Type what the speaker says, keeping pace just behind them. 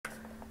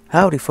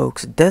Howdy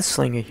folks,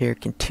 Deathslinger here,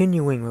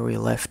 continuing where we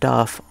left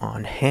off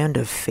on Hand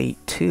of Fate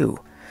 2.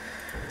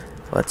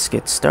 Let's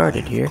get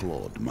started here. I have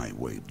clawed my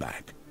way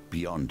back,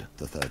 beyond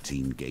the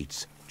 13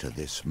 gates, to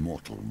this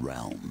mortal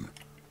realm.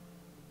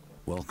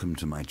 Welcome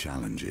to my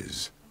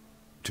challenges.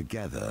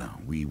 Together,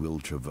 we will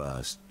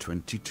traverse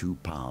 22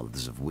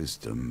 paths of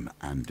wisdom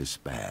and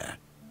despair,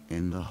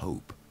 in the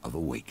hope of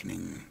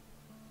awakening.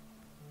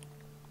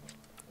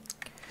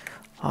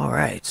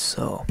 Alright,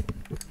 so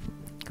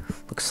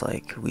looks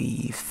like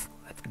we've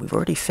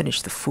already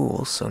finished the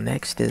Fool, so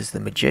next is the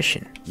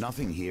Magician.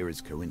 Nothing here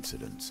is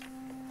coincidence.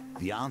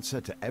 The answer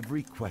to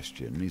every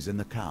question is in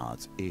the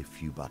cards,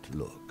 if you but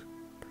look.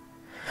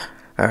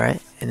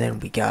 Alright, and then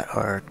we got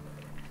our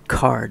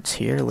cards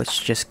here. Let's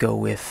just go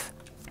with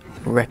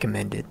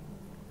recommended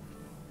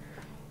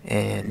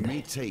and You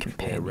may take their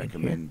companion here.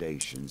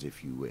 recommendations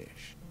if you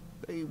wish.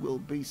 They will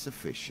be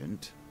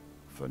sufficient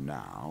for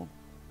now.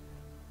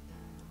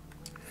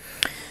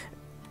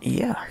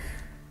 Yeah.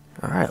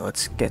 Alright,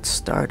 let's get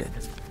started.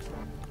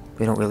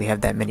 We don't really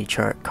have that many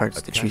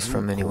cards to choose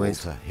from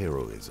anyways. To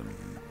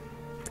heroism.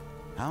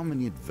 How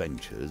many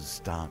adventures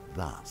start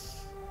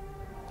thus?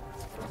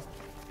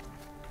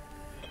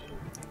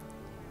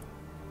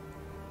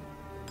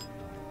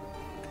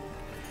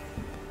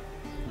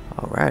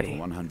 Alrighty. For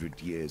 100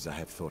 years I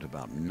have thought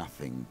about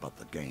nothing but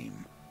the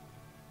game.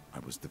 I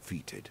was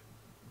defeated.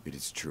 It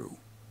is true.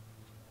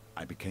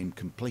 I became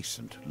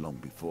complacent long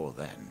before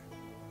then.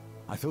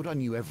 I thought I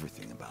knew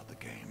everything about the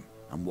game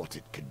and what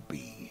it could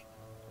be.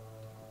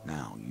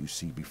 Now you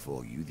see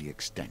before you the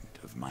extent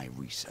of my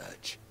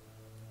research.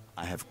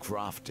 I have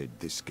crafted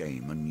this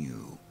game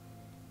anew.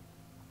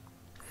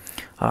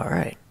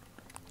 Alright.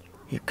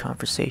 Your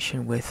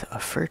conversation with a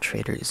fur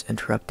trader is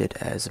interrupted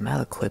as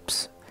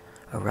Malaclips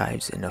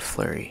arrives in a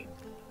flurry.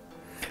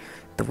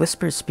 The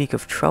whispers speak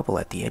of trouble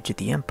at the edge of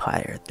the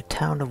Empire. The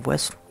town of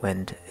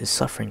Westwind is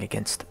suffering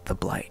against the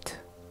Blight.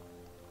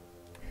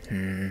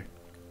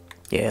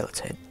 Yeah, let's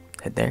head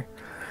there.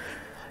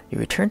 You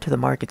return to the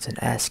markets and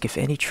ask if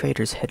any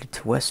traders headed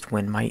to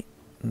Westwind might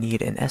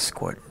need an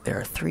escort. There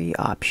are 3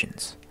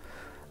 options: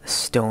 a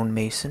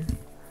stonemason,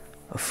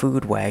 a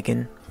food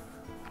wagon,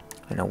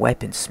 and a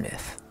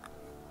weaponsmith.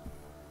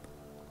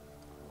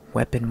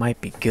 Weapon might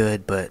be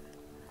good, but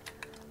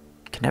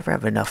can never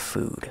have enough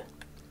food.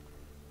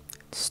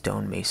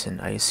 Stonemason.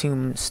 I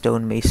assume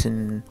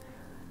stonemason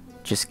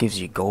just gives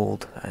you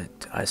gold,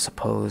 I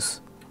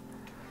suppose.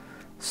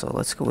 So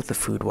let's go with the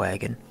food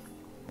wagon.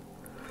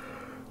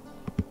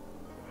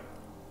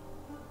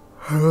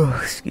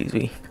 Excuse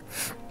me.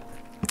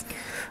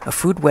 A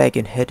food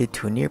wagon headed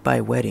to a nearby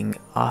wedding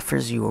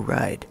offers you a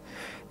ride.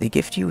 They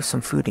gift you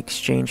some food in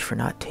exchange for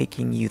not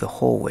taking you the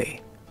whole way.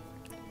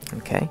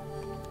 Okay.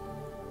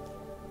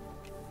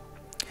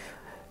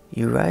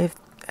 You arrive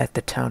at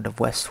the town of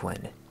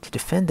Westwind. To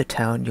defend the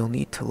town, you'll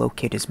need to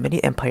locate as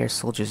many Empire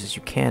soldiers as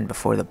you can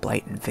before the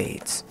Blight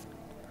invades.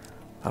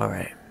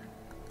 Alright.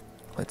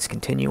 Let's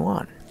continue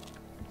on.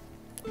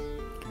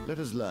 Let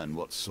us learn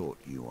what sort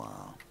you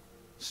are.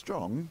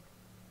 Strong?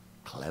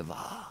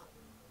 Clever?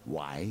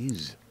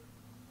 Wise?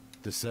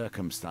 The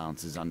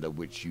circumstances under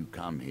which you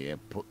come here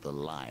put the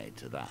lie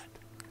to that.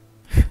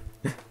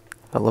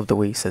 I love the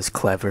way he says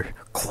clever.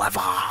 Clever!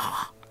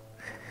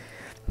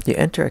 You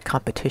enter a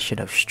competition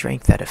of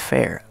strength at a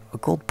fair. A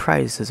gold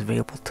prize is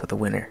available to the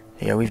winner.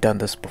 Yeah, we've done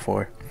this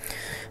before.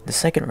 In the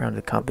second round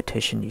of the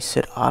competition, you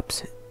sit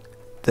opposite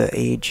the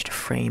aged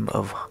frame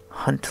of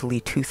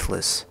Huntley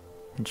Toothless.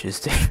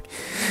 Interesting.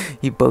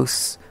 He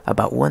boasts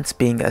about once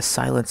being a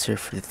silencer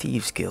for the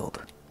Thieves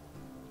Guild.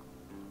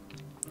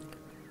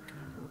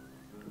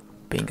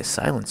 Being a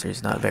silencer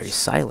is not very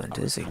silent,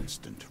 is he? A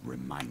constant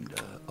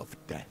reminder of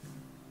death.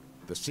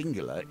 The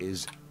singular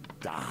is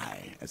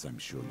die, as I'm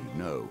sure you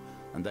know,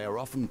 and they are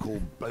often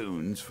called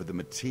bones for the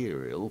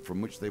material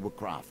from which they were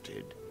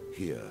crafted.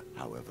 Here,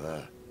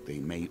 however, they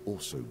may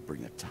also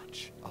bring a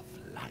touch of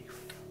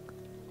life.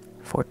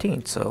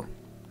 14, so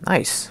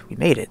nice, we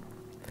made it.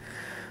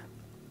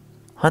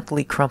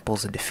 Huntley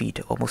crumples in defeat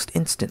almost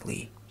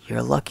instantly.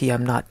 You're lucky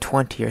I'm not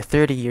 20 or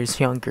 30 years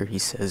younger, he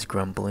says,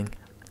 grumbling.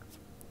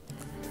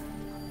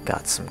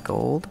 Got some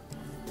gold.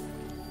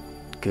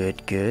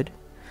 Good, good.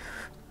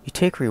 You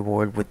take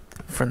reward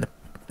from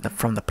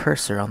the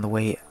purser on the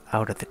way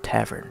out of the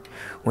tavern.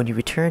 When you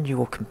return, you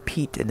will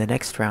compete in the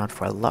next round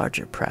for a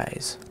larger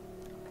prize.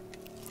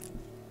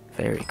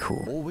 Very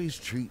cool. Always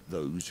treat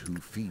those who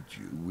feed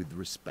you with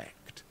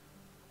respect.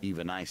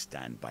 Even I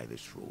stand by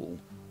this rule,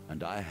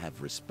 and I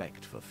have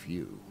respect for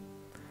few.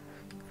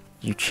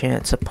 You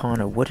chance upon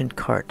a wooden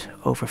cart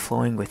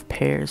overflowing with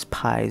pears,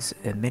 pies,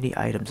 and many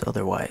items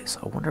otherwise.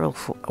 A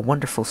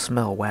wonderful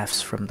smell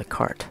wafts from the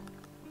cart.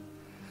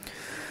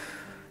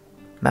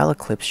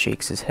 Malaclips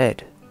shakes his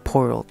head.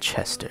 Poor old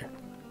Chester.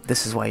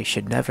 This is why you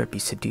should never be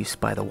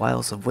seduced by the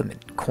wiles of women,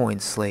 coin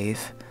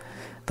slave.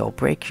 They'll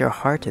break your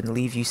heart and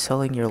leave you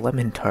selling your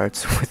lemon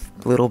tarts with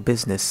little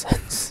business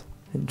sense.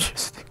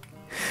 Interesting.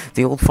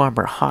 The old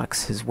farmer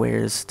hawks his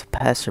wares to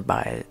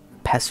passers-by.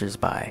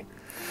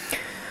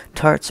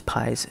 Tarts,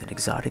 pies, and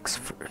exotic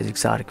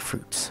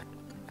fruits.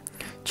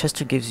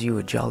 Chester gives you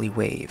a jolly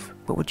wave.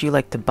 What would you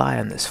like to buy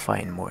on this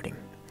fine morning?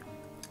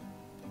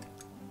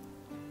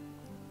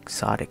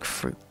 Exotic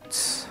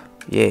fruits.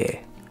 Yeah.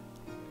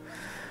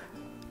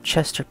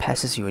 Chester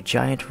passes you a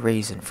giant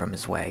raisin from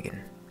his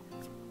wagon.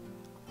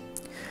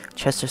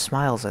 Chester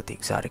smiles at the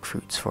exotic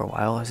fruits for a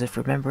while as if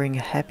remembering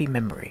a happy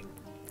memory,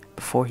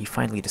 before he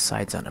finally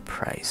decides on a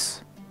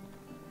price.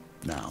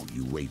 Now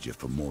you wager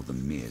for more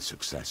than mere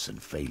success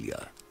and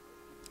failure.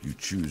 You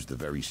choose the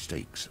very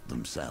stakes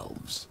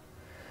themselves.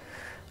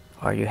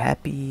 Are you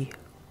happy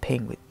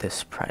paying with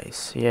this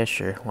price? Yeah,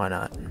 sure, why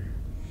not?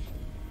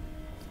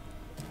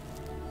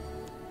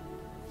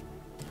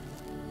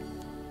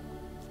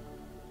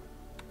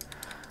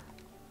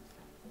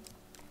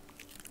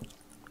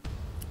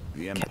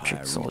 The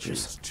Empire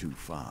reaches too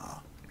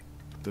far.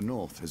 The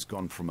North has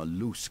gone from a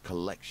loose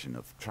collection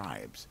of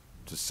tribes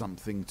to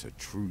something to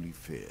truly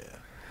fear.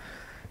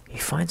 You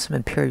find some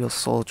Imperial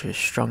soldiers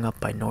strung up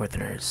by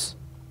Northerners.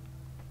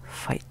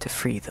 Fight to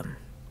free them.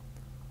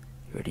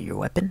 You ready your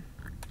weapon?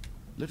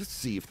 Let us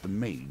see if the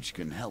mage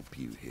can help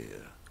you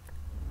here.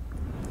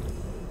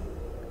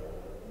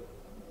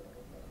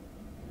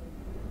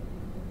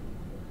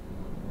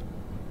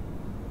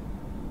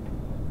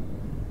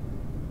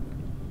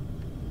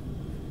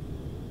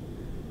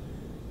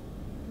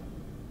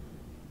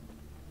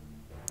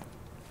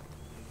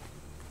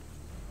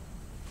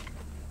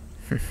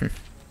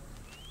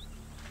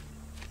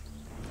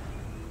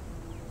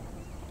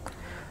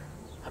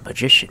 A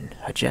magician,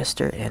 a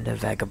jester, and a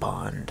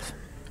vagabond.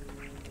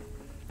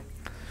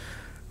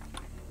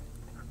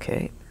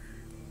 Okay.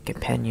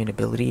 Companion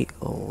ability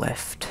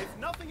left. If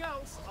nothing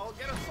else, I'll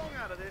get a song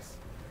out of this.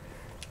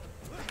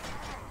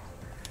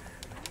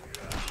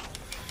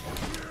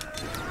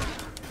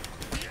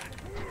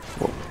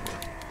 Whoa.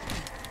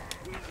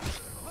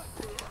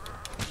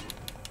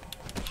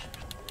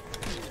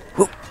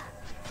 Whoa.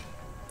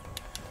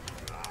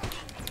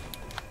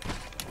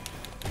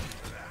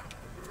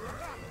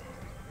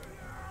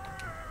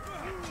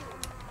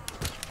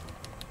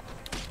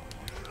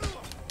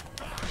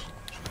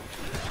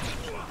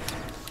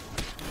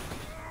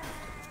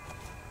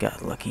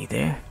 Got lucky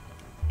there.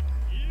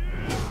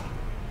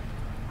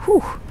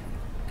 Whew.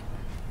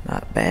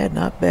 Not bad,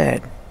 not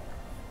bad.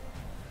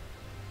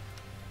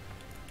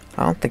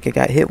 I don't think I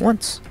got hit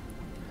once.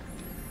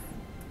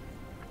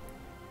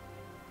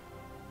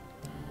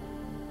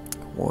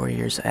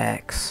 Warrior's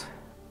Axe.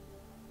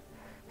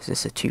 Is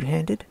this a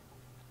two-handed?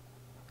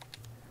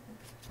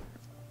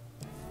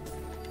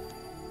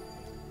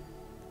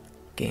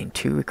 Gain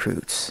 2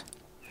 recruits.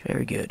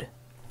 Very good.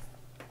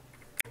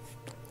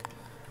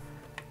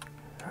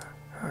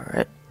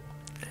 Alright.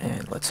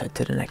 And let's head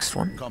to the next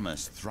one.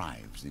 Commerce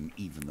thrives in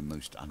even the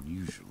most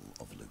unusual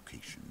of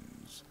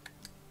locations.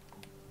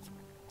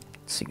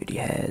 Let's see what he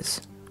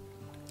has.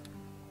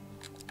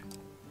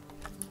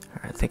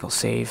 Alright, I think I'll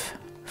save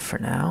for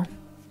now.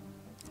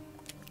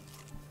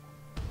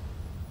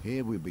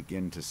 Here we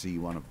begin to see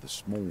one of the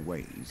small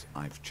ways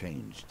I've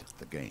changed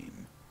the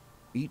game.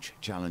 Each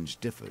challenge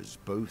differs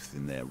both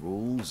in their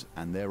rules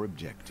and their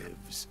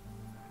objectives.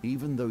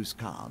 Even those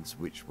cards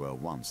which were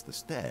once the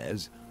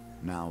stairs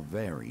now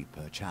vary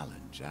per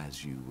challenge,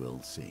 as you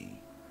will see.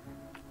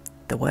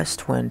 The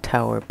West Wind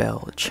Tower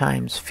bell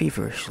chimes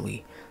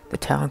feverishly. The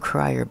town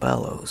crier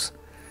bellows.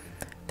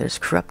 There's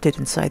corrupted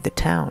inside the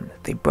town.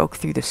 They broke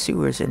through the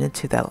sewers and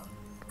into the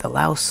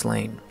Louse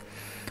Lane.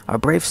 Our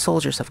brave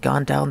soldiers have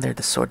gone down there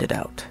to sort it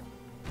out.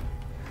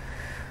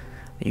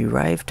 You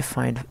arrive to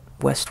find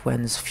West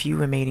Wind's few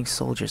remaining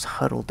soldiers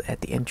huddled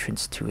at the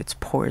entrance to its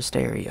poorest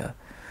area,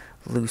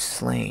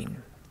 Loose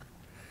Lane.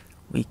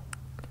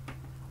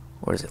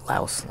 Or is it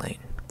Louse Lane?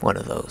 One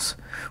of those.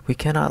 We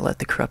cannot let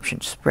the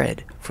corruption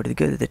spread. For the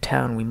good of the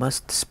town, we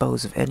must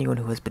dispose of anyone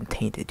who has been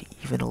tainted,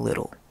 even a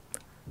little.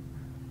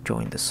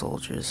 Join the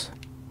soldiers.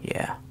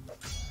 Yeah.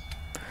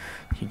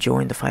 You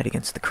join the fight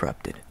against the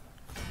corrupted.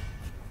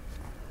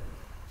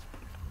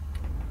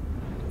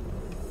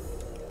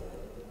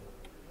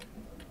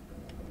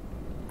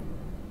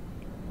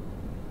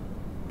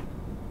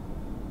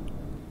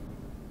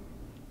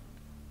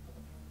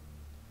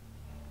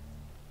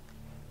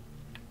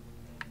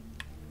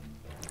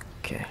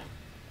 Okay.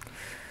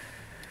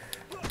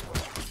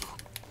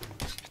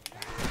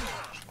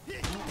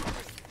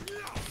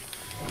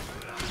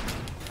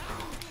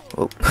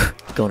 Oh,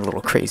 going a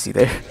little crazy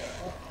there.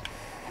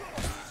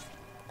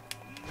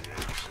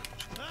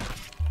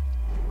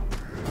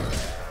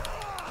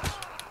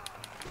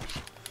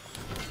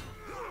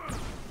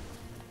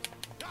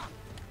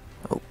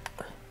 Oh.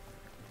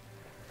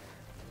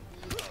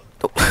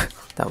 Oh,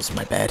 that was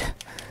my bad.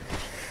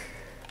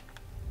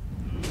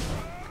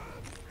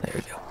 There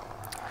we go.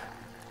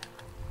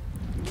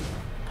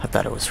 I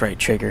thought it was right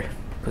trigger.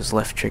 It was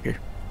left trigger.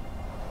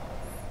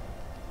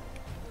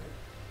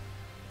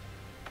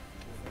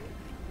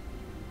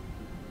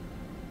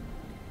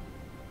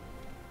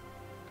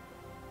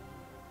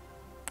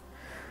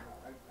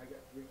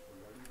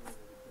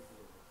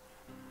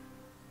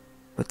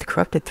 With the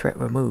corrupted threat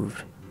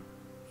removed,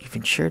 you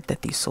You've ensured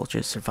that these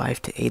soldiers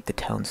survive to aid the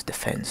town's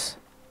defense.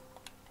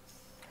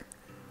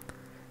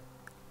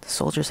 The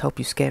soldiers help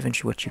you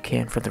scavenge what you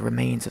can from the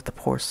remains of the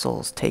poor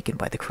souls taken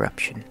by the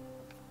corruption.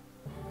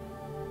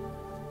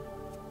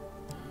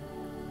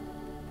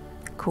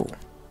 Cool.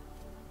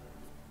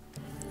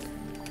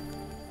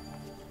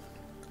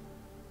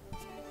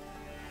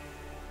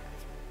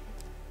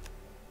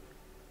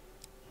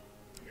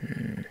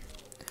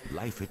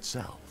 Life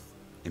itself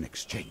in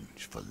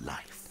exchange for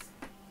life.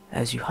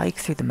 As you hike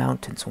through the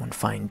mountains one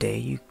fine day,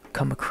 you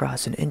come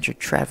across an injured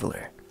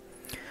traveler.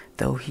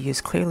 Though he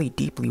is clearly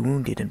deeply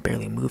wounded and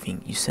barely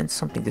moving, you sense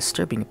something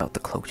disturbing about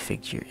the cloaked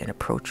figure and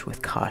approach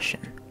with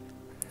caution.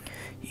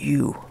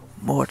 "You,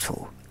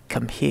 mortal,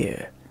 come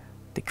here,"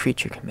 the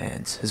creature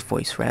commands, his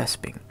voice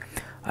rasping.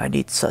 "I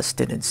need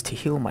sustenance to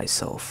heal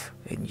myself,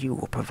 and you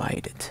will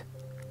provide it."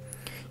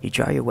 You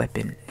draw your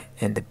weapon,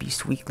 and the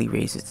beast weakly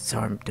raises its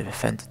arm to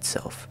defend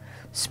itself.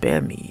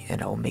 "Spare me,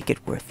 and I will make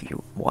it worth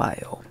your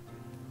while."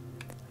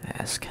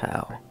 Ask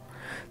how.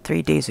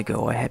 3 days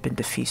ago I happened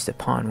to feast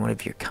upon one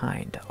of your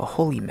kind, a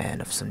holy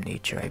man of some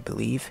nature, I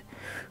believe,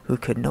 who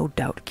could no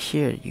doubt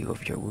cure you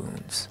of your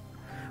wounds.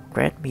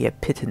 Grant me a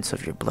pittance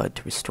of your blood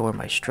to restore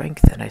my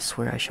strength, and I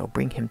swear I shall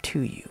bring him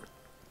to you.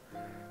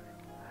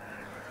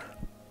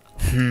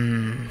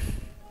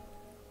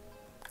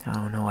 I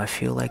don't know, I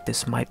feel like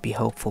this might be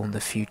helpful in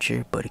the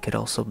future, but it could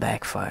also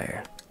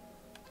backfire.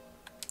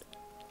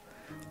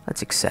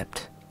 Let's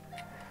accept.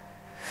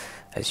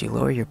 As you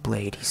lower your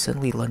blade, he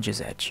suddenly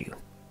lunges at you.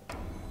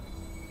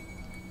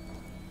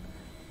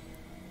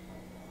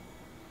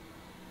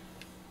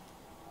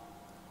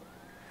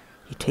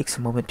 He takes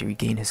a moment to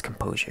regain his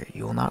composure.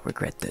 You will not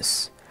regret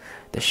this.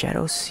 The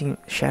shadows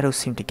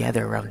seem to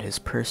gather around his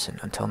person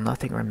until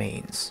nothing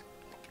remains.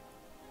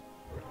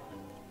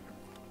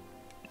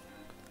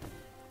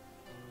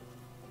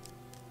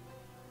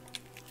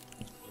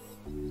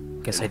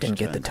 Guess I didn't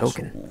get the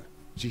token.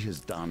 She has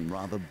done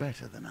rather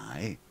better than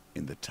I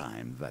in the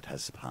time that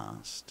has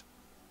passed.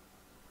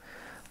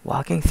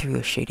 Walking through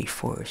a shady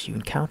forest, you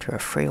encounter a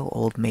frail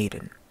old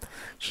maiden.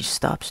 She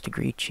stops to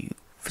greet you.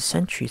 For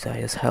centuries I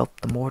have helped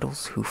the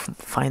mortals who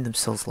find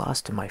themselves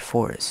lost in my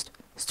forest.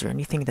 Is there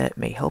anything that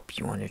may help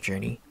you on your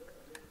journey?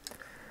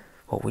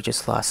 Well, we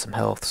just lost some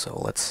health, so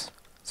let's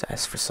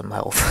ask for some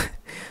health.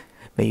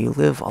 May you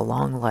live a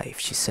long life,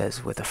 she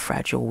says with a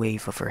fragile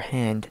wave of her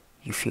hand.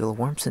 You feel a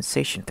warm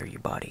sensation through your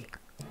body.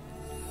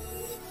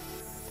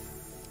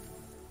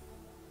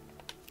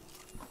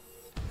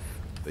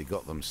 They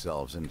got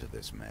themselves into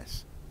this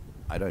mess.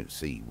 I don't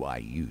see why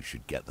you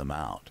should get them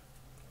out.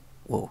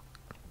 Well,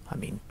 I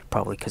mean,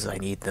 probably because I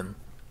need them.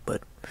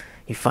 But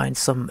you find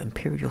some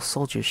Imperial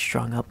soldiers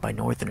strung up by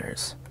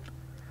Northerners.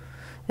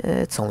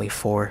 It's only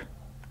 4.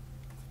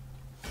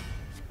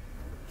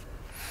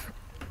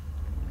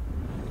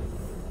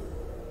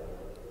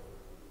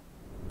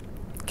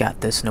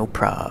 Got this, no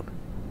prob.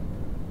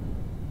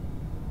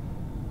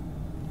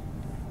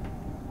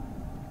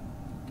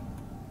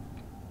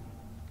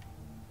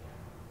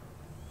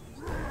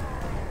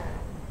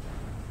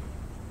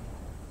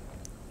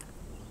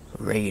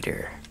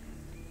 Raider.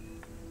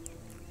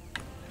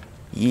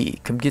 Yeah,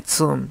 come get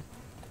some.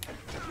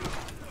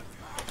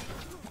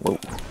 Whoa.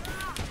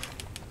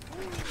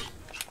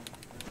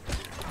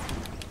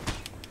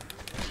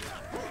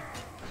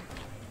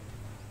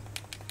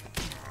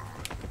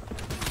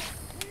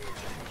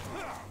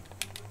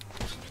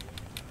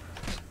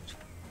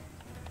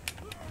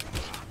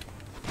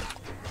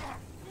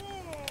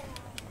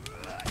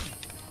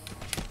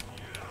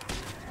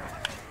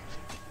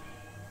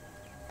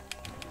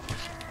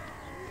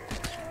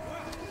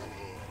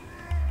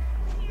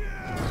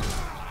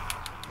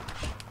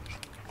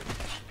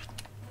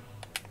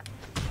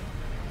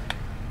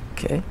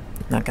 Okay,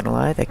 not gonna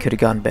lie, that could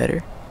have gone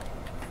better.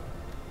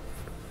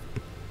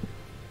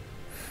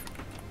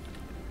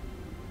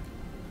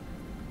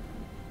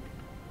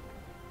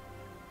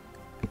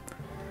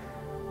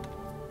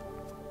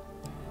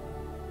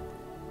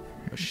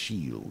 A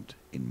shield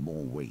in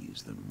more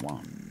ways than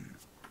one.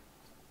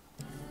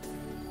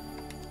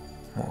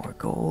 More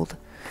gold.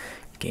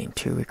 Gain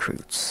 2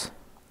 recruits.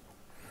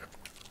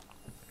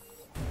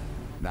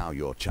 Now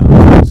your chance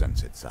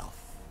presents itself.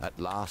 At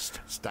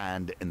last,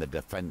 stand in the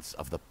defense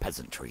of the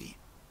peasantry.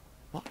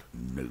 What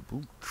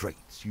noble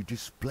traits you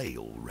display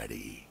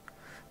already.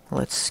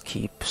 Let's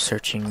keep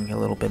searching a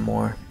little bit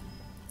more.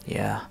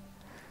 Yeah.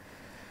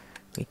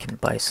 We can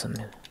buy some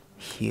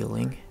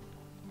healing.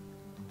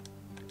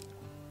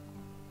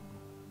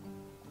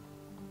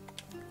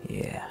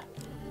 Yeah.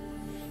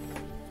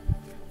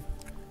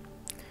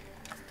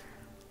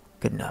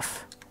 Good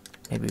enough.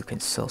 Maybe we can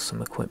sell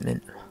some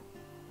equipment.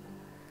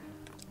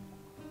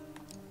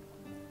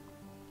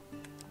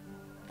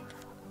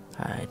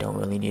 I don't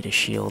really need a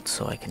shield,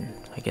 so I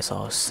guess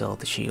I'll sell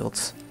the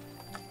shields.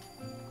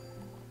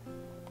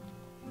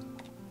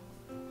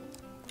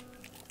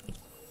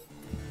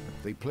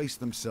 They place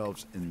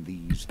themselves in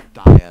these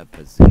dire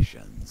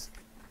positions,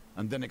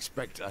 and then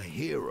expect a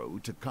hero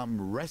to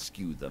come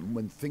rescue them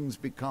when things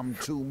become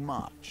too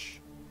much.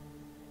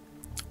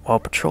 While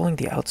patrolling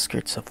the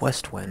outskirts of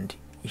Westwind,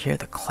 you hear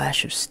the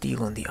clash of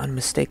steel and the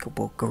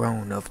unmistakable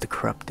groan of the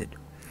corrupted.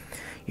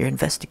 Your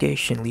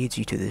investigation leads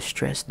you to the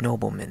distressed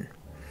nobleman,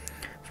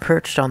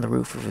 perched on the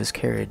roof of his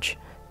carriage.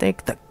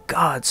 Thank the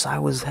gods I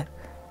was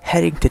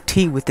heading to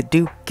tea with the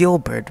Duke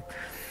Gilbert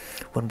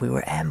when we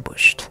were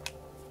ambushed.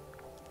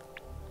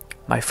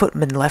 My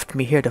footman left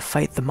me here to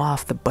fight them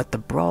off, but the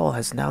brawl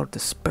has now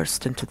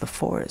dispersed into the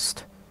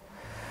forest.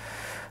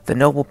 The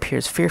noble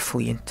peers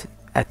fearfully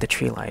at the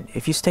tree line.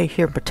 If you stay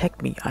here and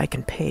protect me, I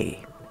can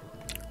pay.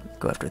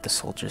 Go after the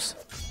soldiers.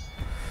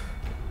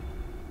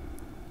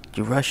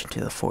 You rush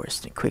into the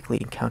forest and quickly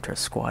encounter a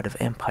squad of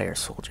Empire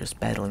soldiers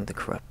battling the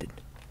corrupted.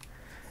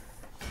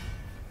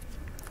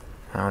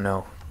 I don't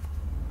know.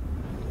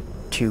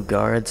 2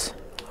 guards?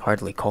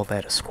 Hardly call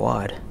that a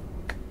squad.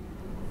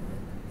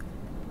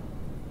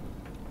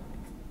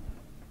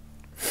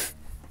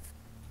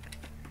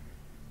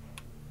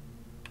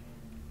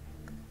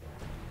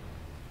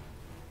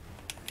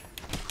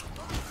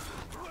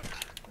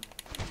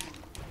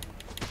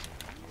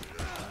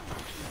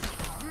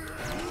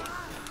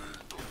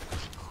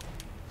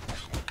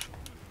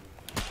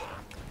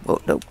 Oh,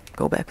 no,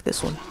 go back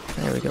this one.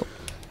 There we go.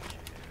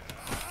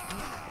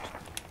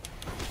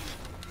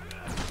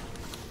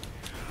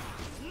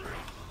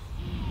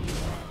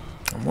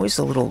 I'm always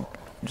a little,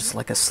 just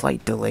like a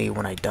slight delay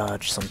when I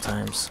dodge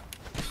sometimes.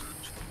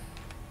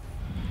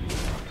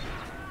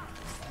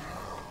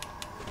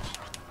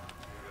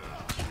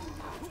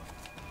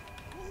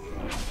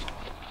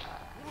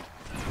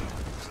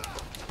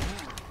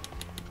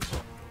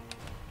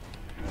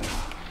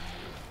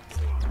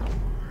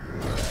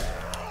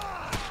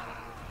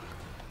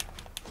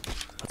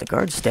 The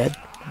guard's dead.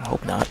 I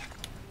hope not.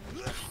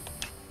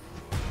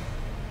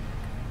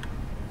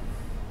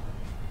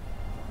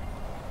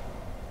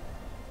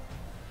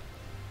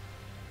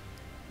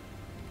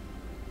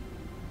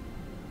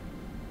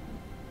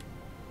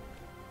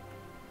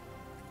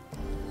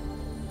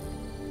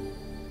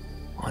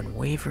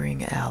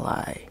 Unwavering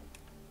ally.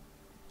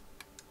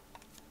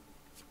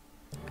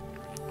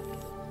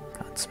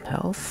 Got some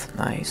health.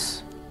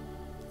 Nice.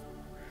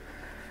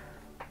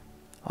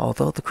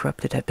 Although the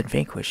corrupted have been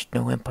vanquished,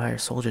 no Empire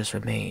soldiers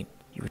remain.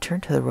 You return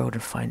to the road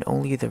and find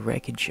only the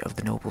wreckage of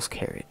the noble's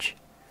carriage.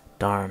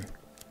 Darn.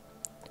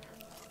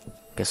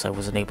 Guess I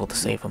wasn't able to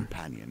save him. The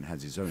companion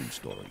has his own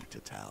story to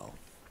tell.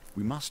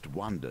 We must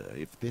wonder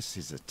if this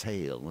is a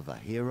tale of a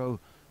hero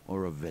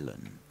or a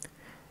villain.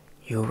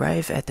 You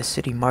arrive at the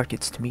city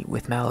markets to meet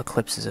with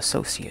Malaclipse's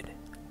associate.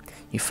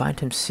 You find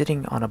him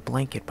sitting on a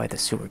blanket by the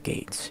sewer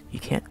gates. You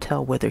can't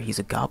tell whether he's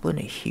a goblin,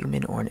 a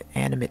human, or an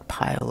animate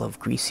pile of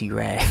greasy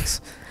rags.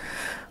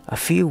 A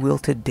few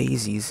wilted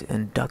daisies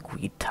and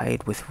duckweed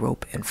tied with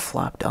rope and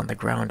flopped on the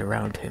ground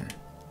around him.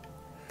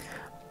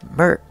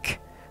 Merc,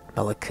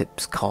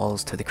 Malaclipse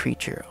calls to the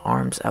creature,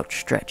 arms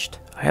outstretched.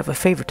 I have a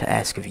favor to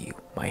ask of you,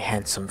 my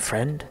handsome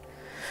friend.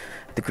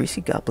 The greasy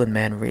goblin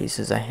man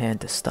raises a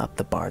hand to stop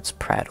the bard's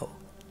prattle.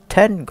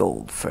 10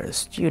 gold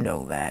first, you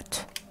know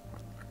that.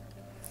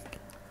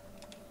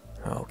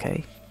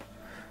 Okay.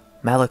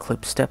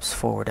 Malaclipse steps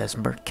forward as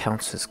Merc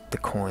counts the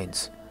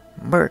coins.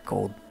 Merc,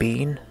 old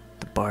bean.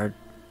 The bard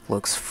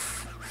looks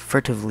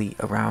furtively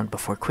around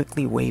before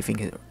quickly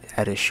waving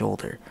at his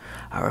shoulder.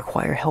 I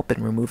require help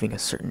in removing a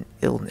certain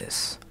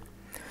illness.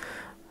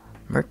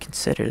 Merc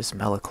considers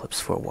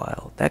Malaclipse for a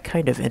while. That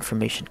kind of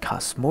information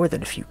costs more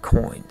than a few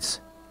coins.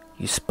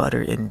 You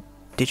sputter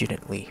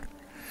indigently.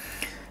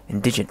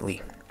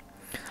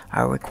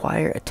 I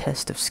require a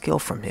test of skill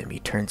from him. He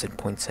turns and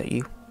points at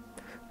you.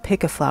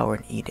 Pick a flower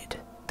and eat it.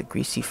 The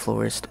greasy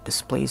florist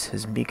displays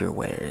his meager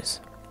wares.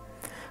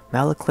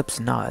 Malaclipse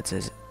nods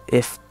as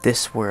if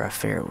this were a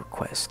fair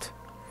request.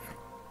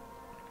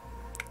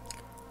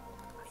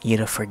 Eat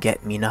a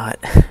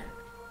forget-me-not.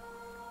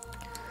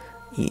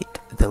 Eat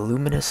the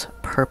luminous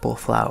purple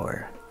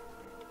flower.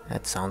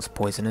 That sounds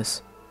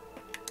poisonous.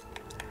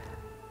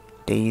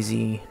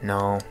 Daisy,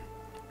 no.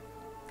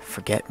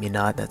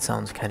 Forget-me-not, that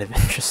sounds kind of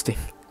interesting.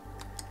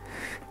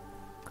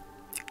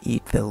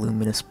 Eat the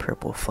luminous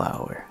purple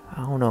flower.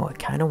 I don't know, I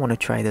kind of want to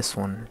try this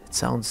one. It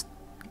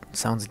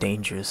sounds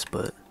dangerous,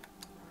 but...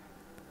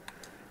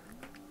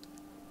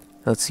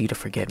 Let's eat a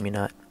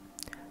forget-me-not.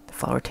 The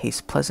flower tastes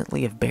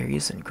pleasantly of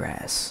berries and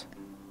grass.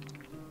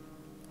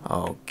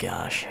 Oh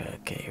gosh,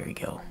 okay, here we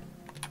go.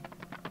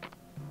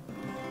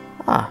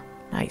 Ah,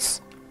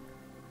 nice.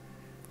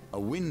 A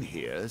win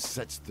here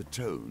sets the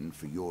tone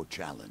for your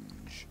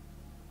challenge.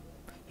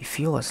 You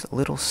feel a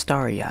little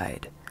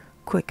starry-eyed.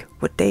 Quick,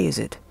 what day is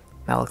it?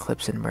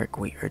 Malaclipse and Merc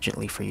wait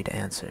urgently for you to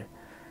answer.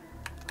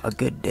 A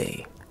good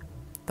day.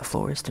 The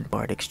florist and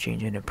bard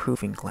exchange an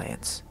approving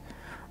glance.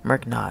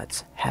 Merc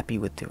nods, happy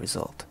with the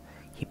result.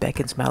 He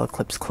beckons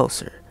Malaclipse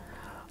closer.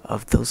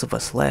 Of those of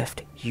us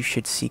left, you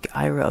should seek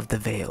Ira of the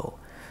Vale.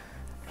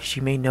 She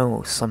may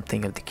know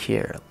something of the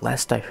cure.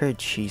 Last I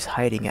heard, she's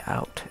hiding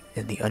out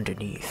in the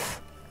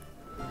underneath.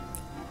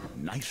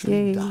 Nicely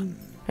Yay, done.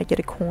 I get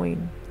a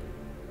coin.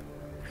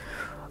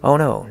 Oh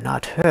no,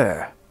 not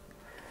her.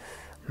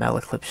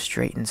 Malaclipse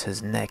straightens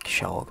his neck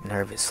shawl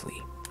nervously.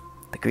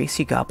 The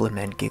greasy goblin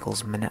man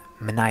giggles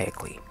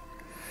maniacally.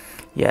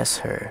 Yes,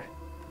 her.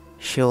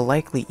 She'll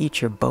likely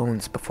eat your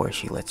bones before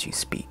she lets you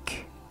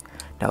speak.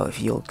 Now,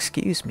 if you'll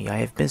excuse me, I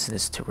have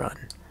business to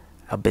run.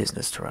 A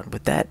business to run.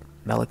 With that,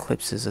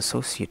 Malaclipse's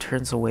associate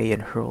turns away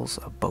and hurls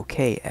a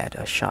bouquet at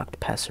a shocked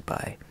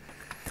passerby.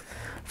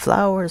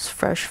 Flowers,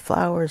 fresh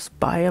flowers,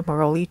 buy 'em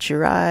or I'll eat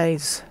your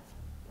eyes.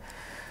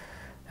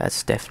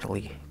 That's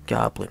definitely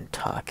goblin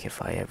talk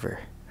if I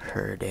ever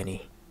heard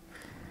any.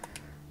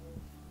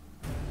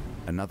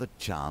 Another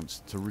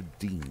chance to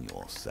redeem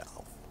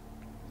yourself.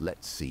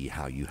 Let's see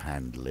how you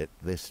handle it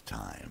this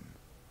time.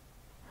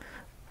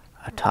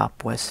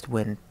 Atop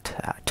Westwind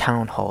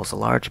Town Hall's a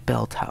large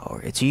bell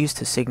tower. It's used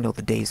to signal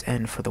the day's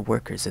end for the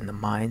workers in the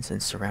mines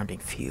and surrounding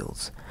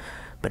fields.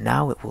 But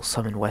now it will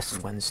summon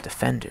Westwind's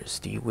defenders.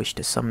 Do you wish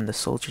to summon the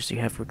soldiers you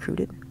have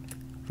recruited?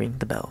 Ring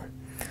the bell.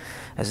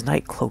 As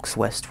night cloaks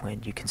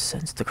Westwind, you can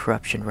sense the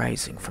corruption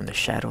rising from the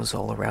shadows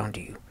all around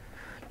you.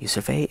 You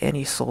survey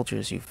any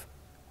soldiers you've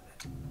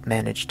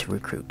managed to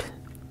recruit.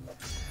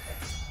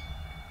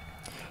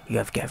 You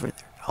have gathered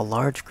a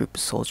large group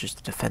of soldiers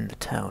to defend the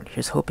town.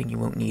 Here's hoping you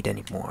won't need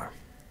any more.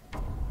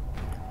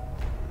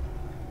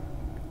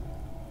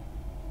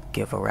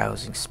 Give a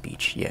rousing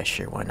speech. Yeah,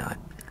 sure, why not?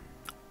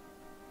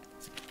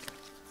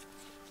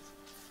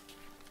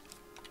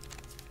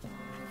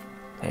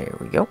 There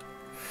we go.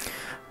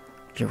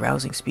 Your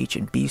rousing speech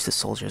imbues the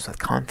soldiers with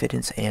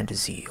confidence and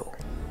zeal.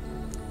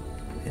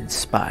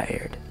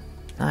 Inspired.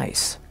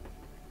 Nice.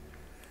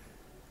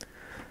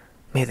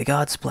 May the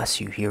gods bless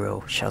you,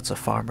 hero, shouts a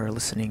farmer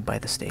listening by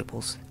the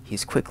stables.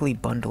 He's quickly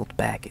bundled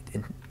back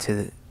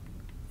into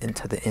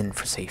the inn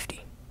for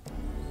safety.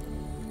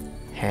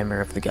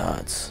 Hammer of the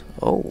gods.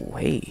 Oh,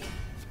 hey.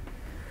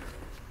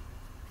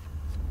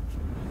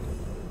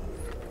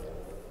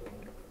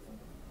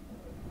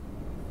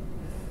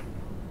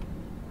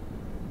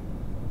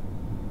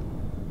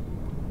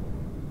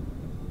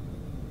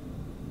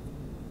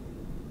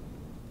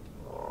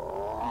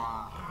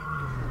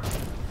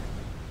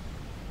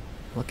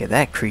 Look at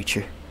that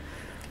creature.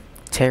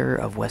 Terror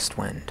of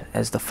Westwind.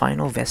 As the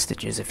final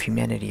vestiges of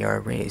humanity are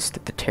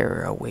erased, the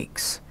terror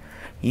awakes.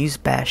 Use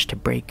Bash to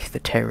break the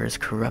terror's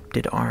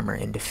corrupted armor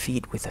and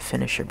defeat with a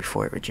finisher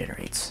before it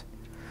regenerates.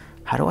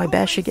 How do I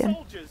bash again?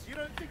 Soldiers, you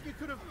don't think you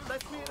could have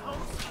left me at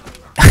home?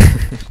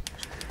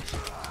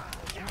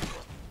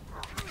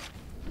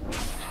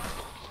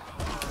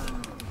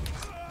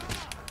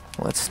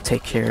 Let's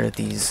take care of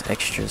these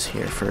extras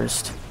here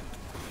first.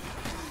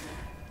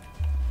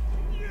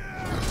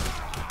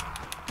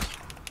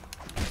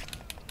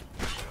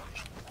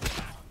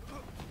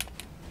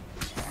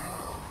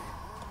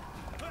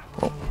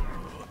 Oh.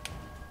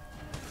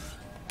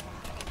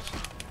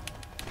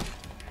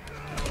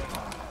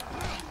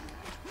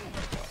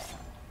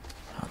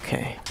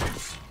 Okay.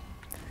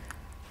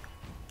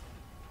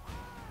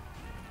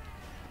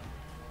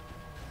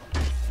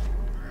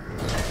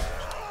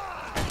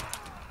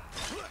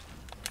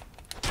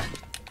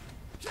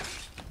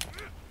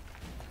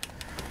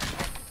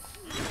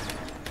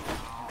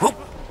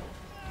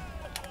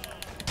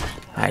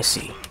 I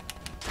see.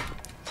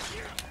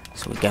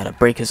 So we gotta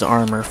break his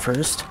armor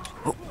first.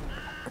 Whoop.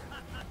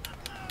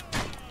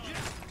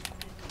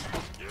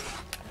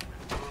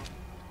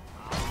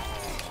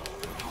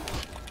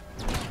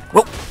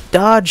 Whoa!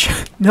 Dodge!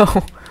 No!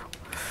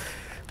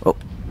 Oh.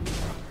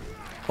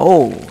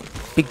 Oh!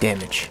 Big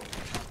damage.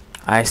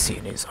 I see,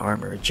 and his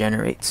armor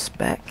regenerates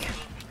back.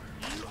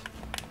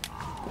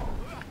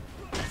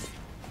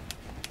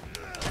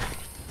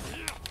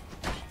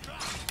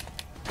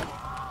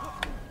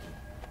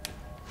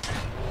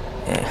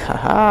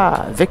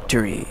 Haha!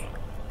 Victory!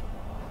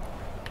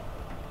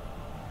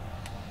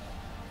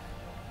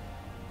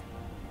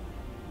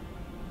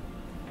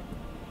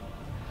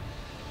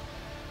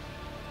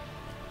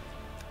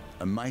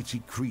 A mighty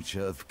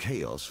creature of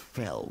chaos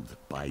felled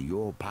by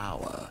your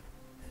power.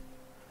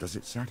 Does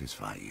it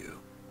satisfy you?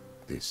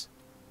 This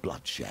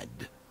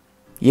bloodshed?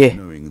 Yeah.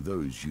 Knowing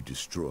those you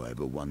destroy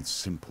were once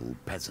simple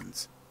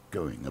peasants,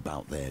 going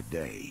about their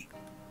day.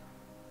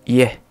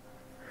 Yeah.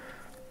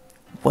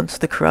 Once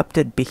the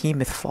corrupted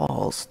behemoth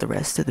falls, the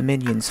rest of the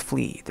minions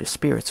flee, their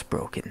spirits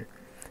broken.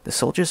 The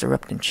soldiers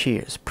erupt in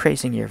cheers,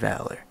 praising your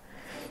valor.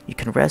 You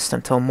can rest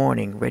until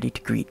morning, ready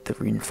to greet the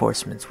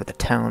reinforcements with a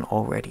town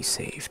already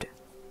saved.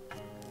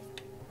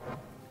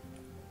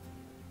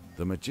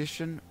 The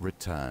magician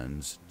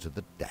returns to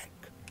the deck,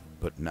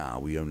 but now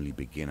we only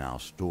begin our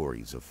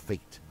stories of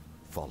fate,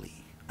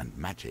 folly, and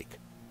magic.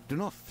 Do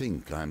not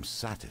think I'm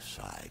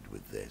satisfied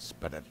with this,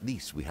 but at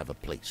least we have a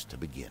place to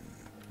begin.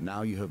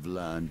 Now you have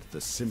learned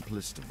the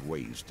simplest of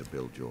ways to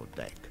build your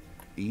deck.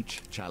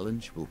 Each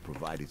challenge will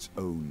provide its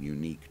own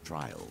unique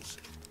trials.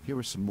 Here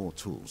are some more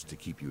tools to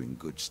keep you in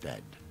good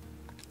stead.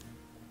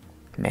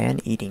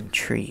 Man-eating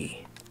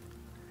tree.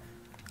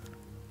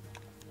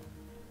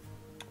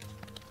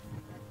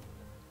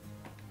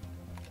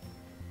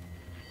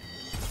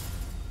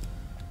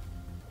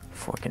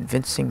 For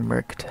convincing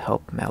Merc to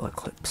help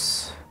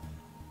Malaclipse.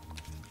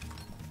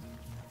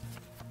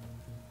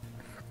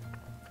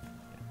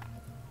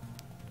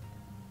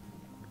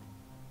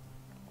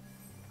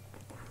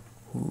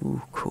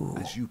 Cool.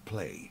 As you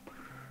play,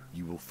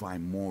 you will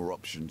find more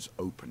options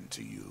open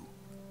to you.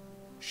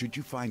 Should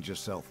you find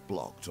yourself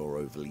blocked or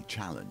overly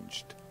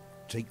challenged,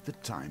 take the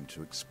time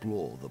to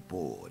explore the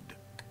board.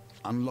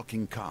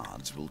 Unlocking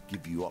cards will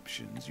give you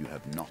options you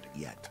have not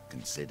yet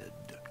considered.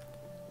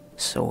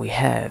 So we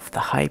have the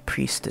High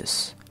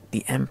Priestess,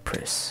 the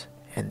Empress,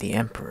 and the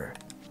Emperor.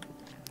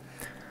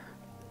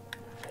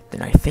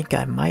 Then I think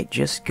I might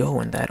just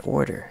go in that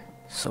order.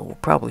 So we'll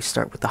probably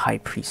start with the High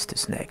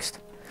Priestess next.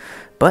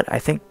 But I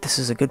think this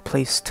is a good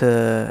place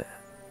to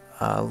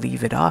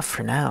leave it off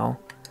for now.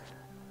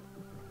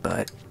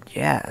 But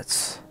yeah,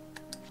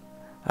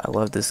 I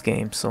love this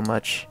game so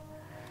much.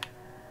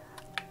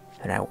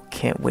 And I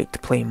can't wait to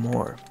play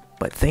more.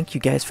 But thank you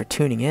guys for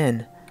tuning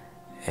in.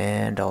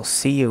 And I'll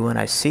see you when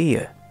I see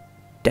you.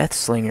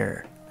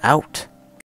 Deathslinger, out.